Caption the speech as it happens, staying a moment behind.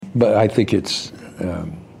But I think it's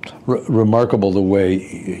remarkable the way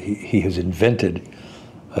he has invented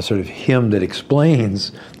a sort of hymn that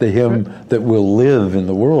explains the hymn that will live in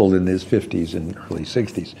the world in his 50s and early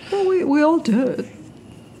 60s. Well, we all do it.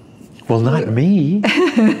 Well, not me.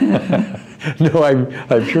 No,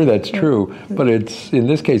 I'm sure that's true, but it's, in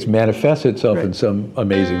this case, manifests itself in some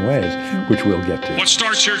amazing ways, which we'll get to. What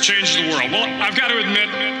starts here changes the world. Well, I've got to admit,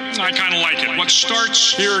 I kind of like it. What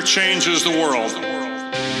starts here changes the world.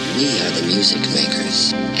 We are the music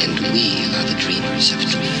makers, and we are the dreamers of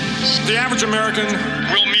dreams. The average American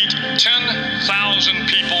will meet 10,000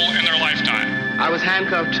 people in their lifetime. I was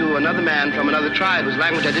handcuffed to another man from another tribe whose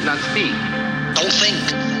language I did not speak. Don't think.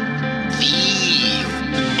 Feel.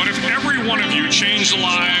 But if every one of you changed the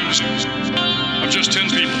lives of just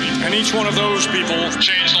 10 people, and each one of those people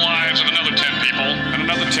changed the lives of another 10 people, and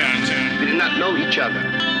another 10. We did not know each other.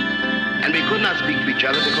 And we could not speak to each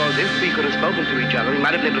other because if we could have spoken to each other, we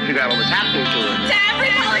might have been able to figure out what was happening to us. To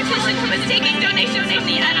every politician who is taking donations from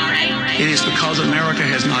the NRA. It is because America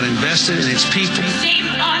has not invested in its people. Shame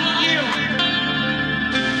on you.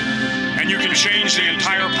 And you can change the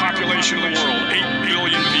entire population of the world, 8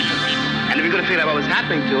 billion people. And if we could have figured out what was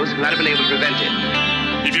happening to us, we might have been able to prevent it.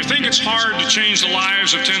 If you think it's hard to change the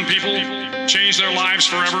lives of 10 people, change their lives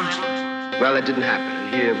forever, well, that didn't happen,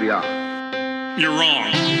 and here we are. You're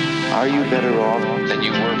wrong. Are you better off Than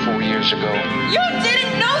you were 4 years ago. You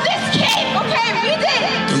didn't know this kid, okay? We did.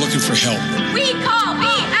 They're looking for help. We call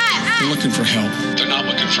BS. They're looking for help. They're not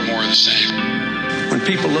looking for more of the same. When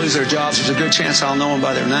people lose their jobs, there's a good chance I'll know them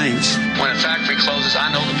by their names. When a factory closes, I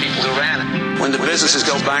know the people who ran it. When the businesses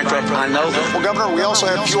go bankrupt, I know them. Well, Governor, we also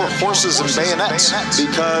have fewer horses and bayonets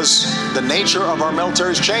because the nature of our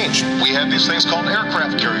military's changed. We have these things called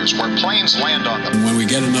aircraft carriers where planes land on them. When we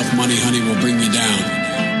get enough money, honey, we'll bring you down.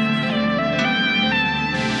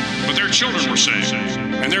 But their children were saved,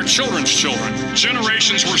 and their children's children.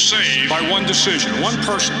 Generations were saved by one decision, one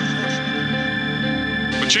person.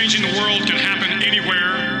 But changing the world can happen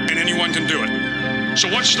anywhere, and anyone can do it. So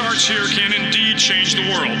what starts here can indeed change the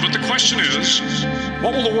world. But the question is,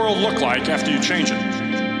 what will the world look like after you change it?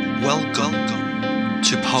 Welcome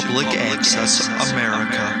to Public Access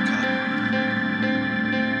America.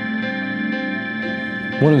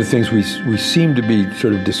 One of the things we seem to be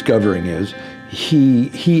sort of discovering is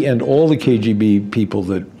he and all the KGB people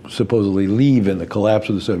that supposedly leave in the collapse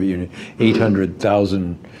of the Soviet Union,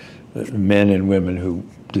 800,000 men and women who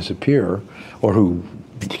disappear or who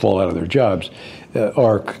fall out of their jobs,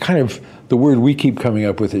 are kind of, the word we keep coming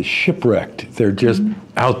up with is shipwrecked. They're just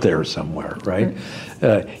out there somewhere, right?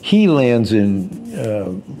 He lands in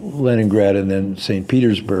Leningrad and then St.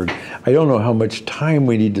 Petersburg. I don't know how much time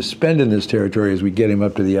we need to spend in this territory as we get him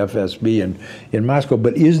up to the FSB in Moscow,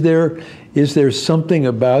 but is there something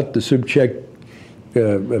about the Sobchak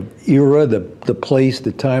era, the place,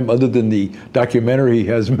 the time, other than the documentary he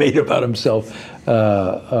has made about himself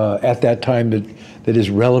at that time that is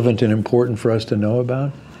relevant and important for us to know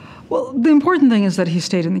about? Well, the important thing is that he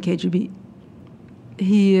stayed in the KGB.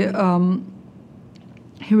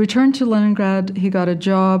 He returned to Leningrad. He got a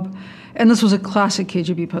job, and this was a classic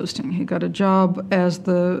KGB posting. He got a job as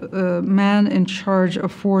the man in charge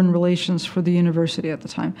of foreign relations for the university at the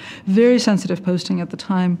time. Very sensitive posting at the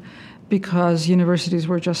time because universities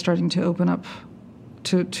were just starting to open up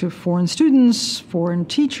to foreign students, foreign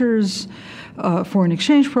teachers, foreign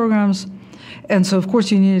exchange programs. And so, of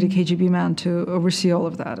course, you needed a KGB man to oversee all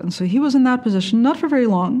of that. And so he was in that position, not for very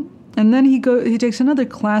long. And then he takes another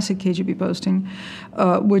classic KGB posting,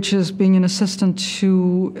 which is being an assistant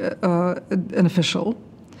to an official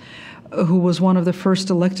who was one of the first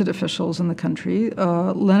elected officials in the country.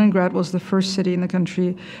 Leningrad was the first city in the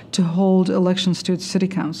country to hold elections to its city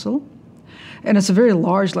council. And it's a very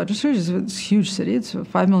large legislature. It's a huge city. It's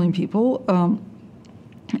 5 million people.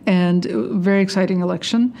 And a very exciting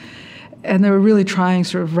election. And they were really trying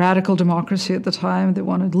sort of radical democracy at the time. They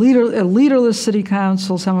wanted a leaderless city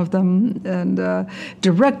council, some of them, and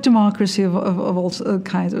direct democracy of all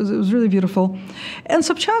kinds. It was really beautiful. And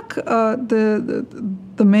Sobchak,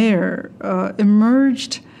 the mayor,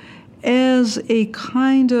 emerged as a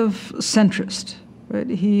kind of centrist. Right?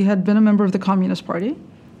 He had been a member of the Communist Party,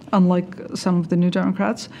 unlike some of the New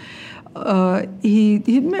Democrats. He'd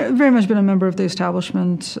very much been a member of the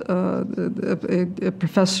establishment, a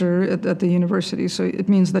professor at the university, so it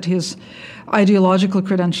means that his ideological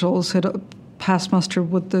credentials had passed muster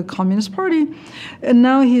with the Communist Party, and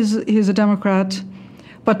now he's a Democrat,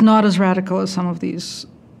 but not as radical as some of these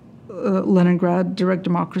Leningrad direct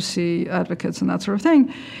democracy advocates and that sort of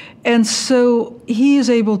thing. And so he is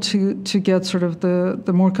able to get sort of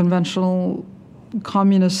the more conventional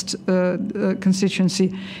communist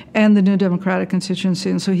constituency and the New Democratic constituency.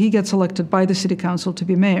 And so he gets elected by the city council to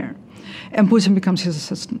be mayor. And Putin becomes his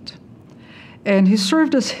assistant. And he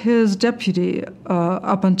served as his deputy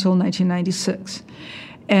up until 1996.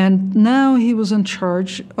 And now he was in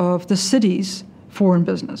charge of the city's foreign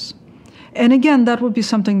business. And again, that would be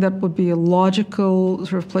something that would be a logical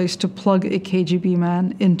sort of place to plug a KGB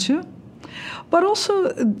man into. But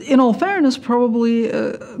also, in all fairness, probably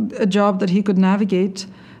a job that he could navigate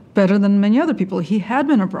better than many other people. He had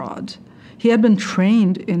been abroad. He had been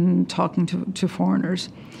trained in talking to foreigners.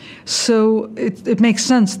 So it makes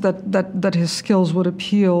sense that his skills would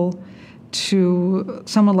appeal to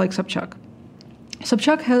someone like Sobchak.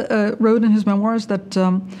 Sobchak wrote in his memoirs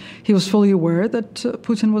that he was fully aware that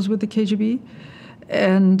Putin was with the KGB,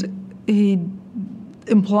 and he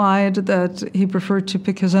implied that he preferred to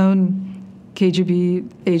pick his own KGB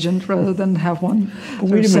agent rather than have one.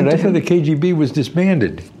 Wait a minute, I thought the KGB was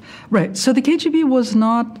disbanded. Right, so the KGB was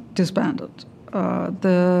not disbanded.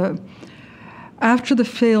 After the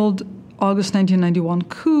failed August 1991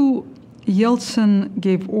 coup, Yeltsin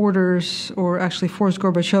gave orders, or actually forced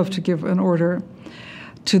Gorbachev to give an order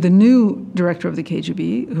to the new director of the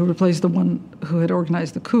KGB, who replaced the one who had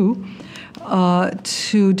organized the coup,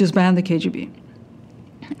 to disband the KGB.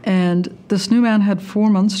 And this new man had 4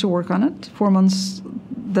 months to work on it, 4 months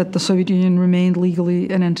that the Soviet Union remained legally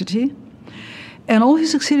an entity. And all he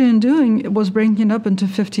succeeded in doing was breaking it up into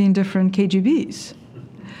 15 different KGBs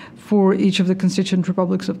for each of the constituent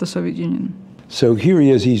republics of the Soviet Union. So here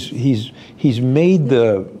he is. He's made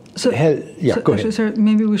the head. Yeah, go ahead. Sir,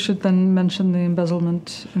 maybe we should then mention the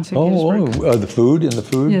embezzlement in St. Petersburg. The food and the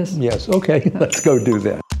food. Yes. Yes. Okay. Let's go do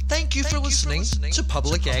that. Thank you for listening to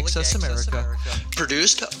Public Access America,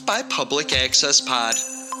 produced by Public Access Pod.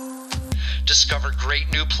 Discover great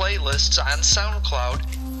new playlists on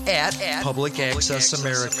SoundCloud at Public Access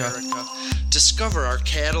America. Discover our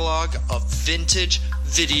catalog of vintage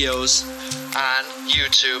videos on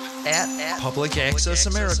YouTube at Public Access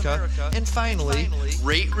America. And finally,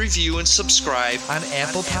 rate, review, and subscribe on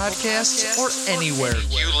Apple Podcasts or anywhere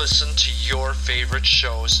you listen to your favorite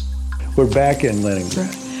shows. We're back in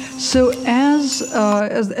Leningrad. So as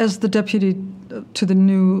the deputy to the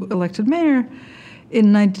new elected mayor,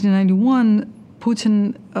 in 1991,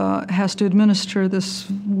 Putin has to administer this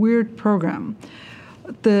weird program.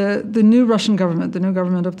 The new Russian government, the new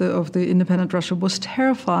government of the independent Russia, was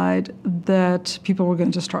terrified that people were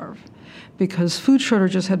going to starve because food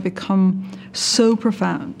shortages had become so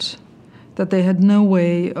profound that they had no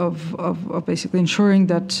way of basically ensuring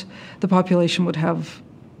that the population would have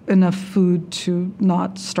enough food to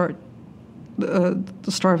not start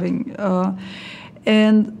starving.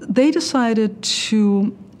 And they decided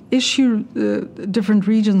to issue different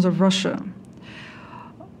regions of Russia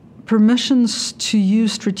permissions to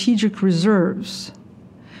use strategic reserves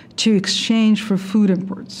to exchange for food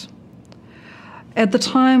imports. At the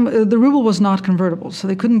time, the ruble was not convertible, so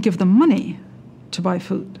they couldn't give them money to buy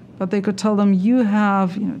food. But they could tell them, you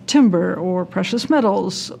have timber or precious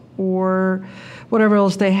metals or whatever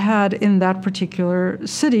else they had in that particular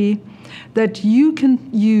city that you can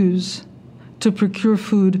use to procure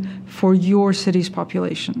food for your city's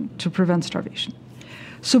population to prevent starvation.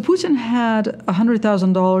 So Putin had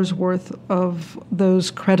 $100,000 worth of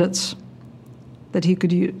those credits that he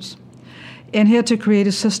could use. And he had to create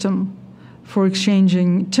a system for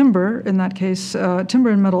exchanging timber, in that case,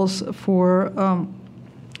 timber and metals for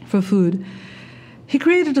food. He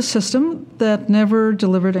created a system that never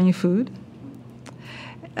delivered any food.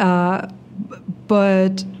 But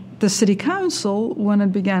the city council, when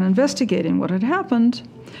it began investigating what had happened,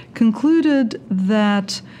 concluded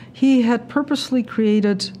that he had purposely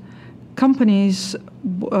created companies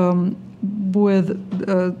with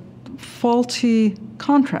faulty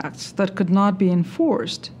contracts that could not be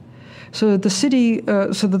enforced. So the city,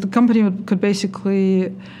 so that the company could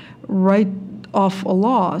basically write off a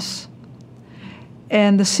loss,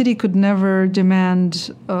 and the city could never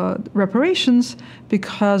demand reparations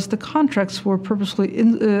because the contracts were purposely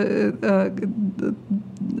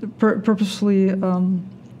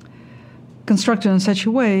constructed in such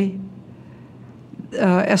a way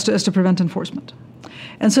as to prevent enforcement.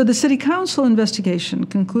 And so the city council investigation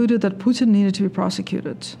concluded that Putin needed to be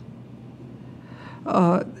prosecuted.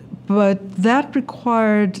 But that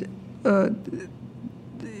required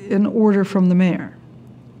an order from the mayor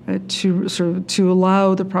to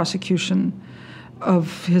allow the prosecution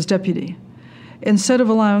of his deputy. Instead of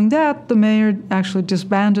allowing that, the mayor actually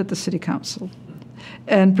disbanded the city council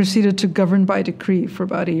and proceeded to govern by decree for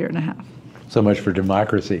about a year and a half. So much for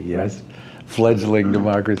democracy, yes? Fledgling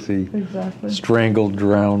democracy. Exactly. Strangled,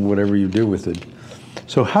 drowned, whatever you do with it.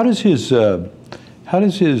 So how do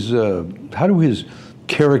his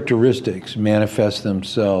characteristics manifest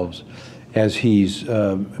themselves as he's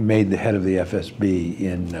made the head of the FSB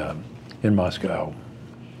in Moscow?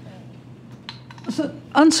 So,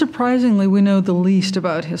 unsurprisingly, we know the least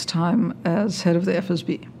about his time as head of the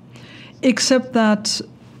FSB, except that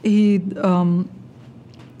he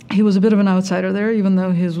was a bit of an outsider there, even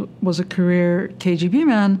though he was a career KGB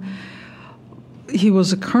man. He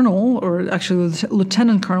was a colonel, or actually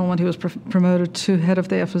lieutenant colonel, when he was promoted to head of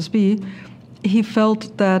the FSB. He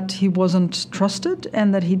felt that he wasn't trusted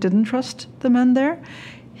and that he didn't trust the men there.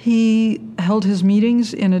 He held his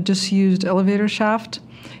meetings in a disused elevator shaft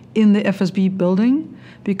in the FSB building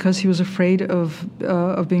because he was afraid of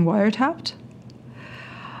being wiretapped.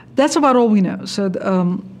 That's about all we know. So,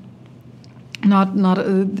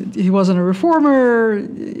 he wasn't a reformer.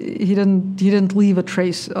 He didn't leave a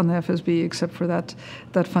trace on the FSB except for that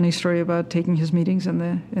funny story about taking his meetings in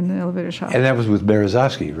the elevator shaft. And that was with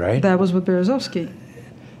Berezovsky, right? That was with Berezovsky.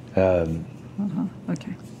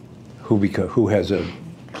 Okay. Who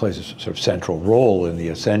plays a sort of central role in the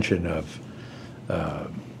ascension of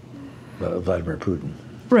Vladimir Putin.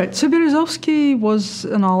 Right. So Berezovsky was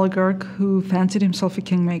an oligarch who fancied himself a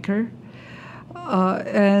kingmaker.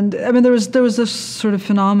 And I mean, there was this sort of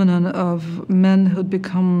phenomenon of men who'd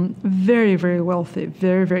become very, very wealthy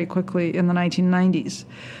very, very quickly in the 1990s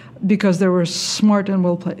because they were smart and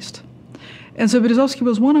well-placed. And so Berezovsky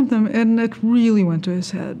was one of them, and it really went to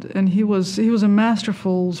his head. And he was a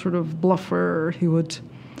masterful sort of bluffer. He would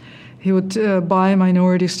buy a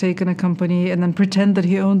minority stake in a company and then pretend that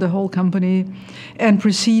he owned the whole company and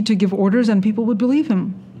proceed to give orders, and people would believe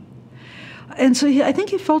him. And so I think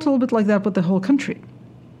he felt a little bit like that with the whole country.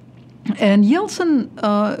 And Yeltsin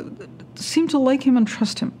seemed to like him and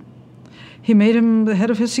trust him. He made him the head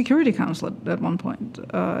of his Security Council at one point.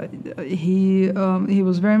 He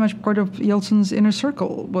was very much part of Yeltsin's inner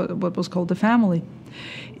circle, what was called the family,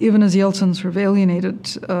 even as Yeltsin sort of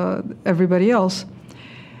alienated everybody else.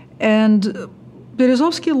 And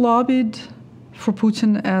Berezovsky lobbied for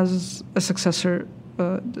Putin as a successor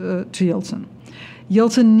to Yeltsin.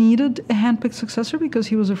 Yeltsin needed a handpicked successor because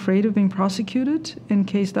he was afraid of being prosecuted in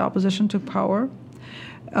case the opposition took power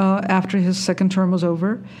after his second term was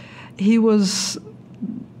over. He was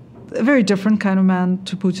a very different kind of man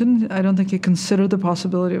to Putin. I don't think he considered the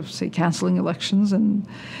possibility of, say, canceling elections and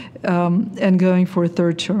going for a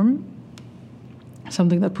third term,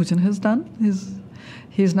 something that Putin has done.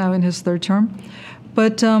 He's now in his third term.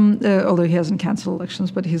 But although he hasn't canceled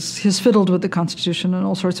elections, but he's fiddled with the Constitution in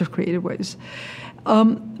all sorts of creative ways.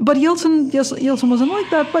 But Yeltsin wasn't like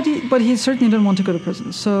that, but he certainly didn't want to go to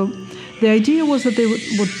prison. So the idea was that they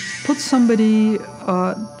would put somebody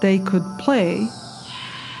they could play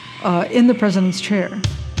in the president's chair. To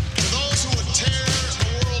those who would tear the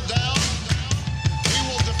world down, we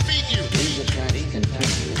will defeat you. These attacks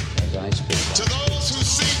continue as I speak. To those who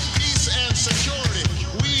seek peace and security,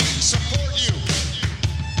 we support you.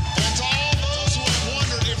 And to all those who have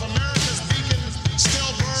wondered if America's beacon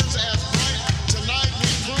still burns as bright, tonight we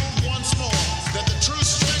prove once more that the true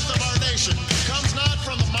strength of our nation comes not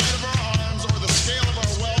from the might of our arms or the scale of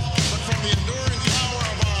our wealth, but from the enduring power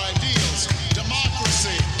of our ideals,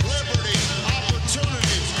 democracy, liberty,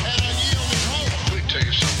 opportunity, and unyielding hope. Let me tell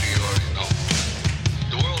you something you already know.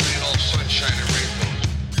 The world ain't all sunshine and rainbows.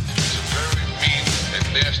 It's a very mean and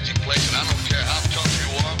nasty place, and I don't care how tough you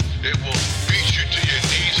are, it will beat you to your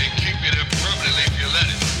knees and keep you there permanently if you let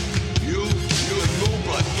it. You and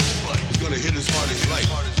nobody is gonna hit as hard as life.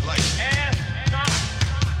 Ask not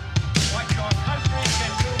what your country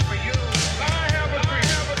can do for you. I have a dream.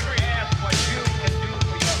 Ask what you can do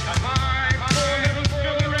for your country. My poor little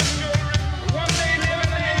children, one day live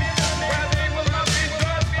in a nation where they will not be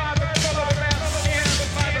judged by the color of their skin, but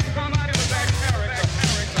by the content of their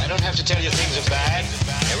character. I don't have to tell you things are bad.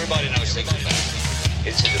 Everybody knows things are bad.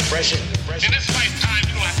 It's a depression. In this lifetime,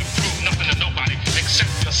 you don't have to prove nothing to nobody except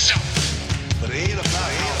yourself. But it ain't about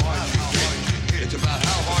how hard you get. It's about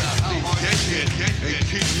how hard you get and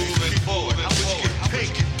keep moving forward. How much you can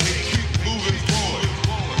take and keep moving forward.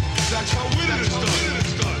 That's how winning is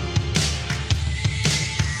done.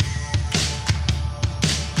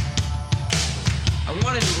 I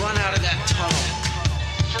wanted to run out of that tunnel.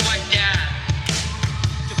 For my dad.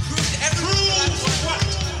 To prove to everyone what?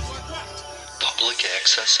 Public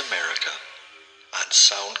Access America on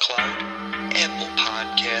SoundCloud, Apple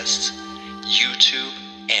Podcasts, YouTube,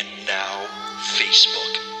 and now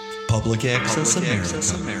Facebook. Public Access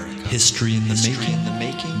America. History in the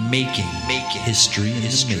making. Making history in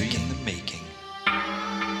the making.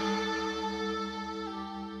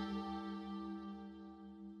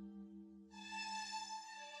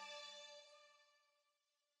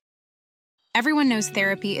 Everyone knows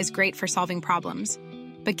therapy is great for solving problems,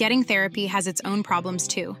 but getting therapy has its own problems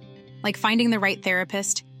too, like finding the right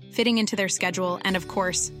therapist, fitting into their schedule, and of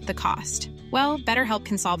course, the cost. Well, BetterHelp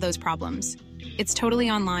can solve those problems. It's totally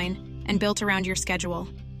online and built around your schedule.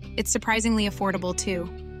 It's surprisingly affordable too.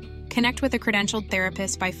 Connect with a credentialed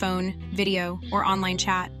therapist by phone, video, or online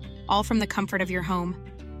chat, all from the comfort of your home.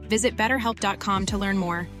 Visit BetterHelp.com to learn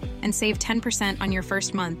more and save 10% on your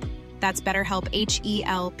first month. That's BetterHelp,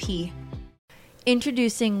 H-E-L-P.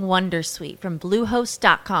 Introducing Wondersuite from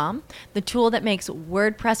Bluehost.com, the tool that makes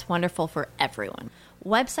WordPress wonderful for everyone.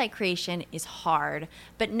 Website creation is hard,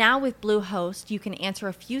 but now with Bluehost, you can answer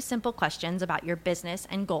a few simple questions about your business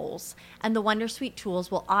and goals, and the Wondersuite tools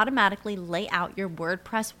will automatically lay out your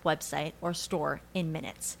WordPress website or store in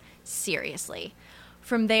minutes. Seriously.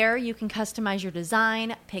 From there, you can customize your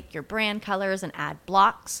design, pick your brand colors, and add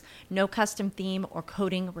blocks. No custom theme or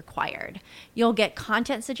coding required. You'll get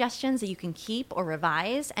content suggestions that you can keep or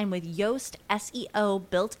revise, and with Yoast SEO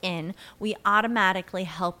built in, we automatically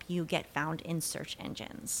help you get found in search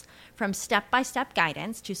engines. From step-by-step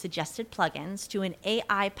guidance to suggested plugins to an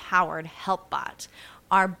AI-powered help bot,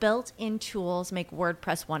 our built-in tools make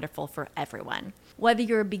WordPress wonderful for everyone. Whether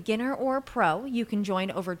you're a beginner or a pro, you can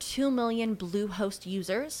join over 2 million Bluehost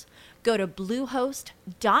users. Go to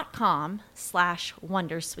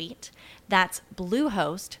bluehost.com/wondersuite. That's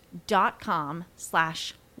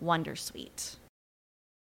bluehost.com/wondersuite.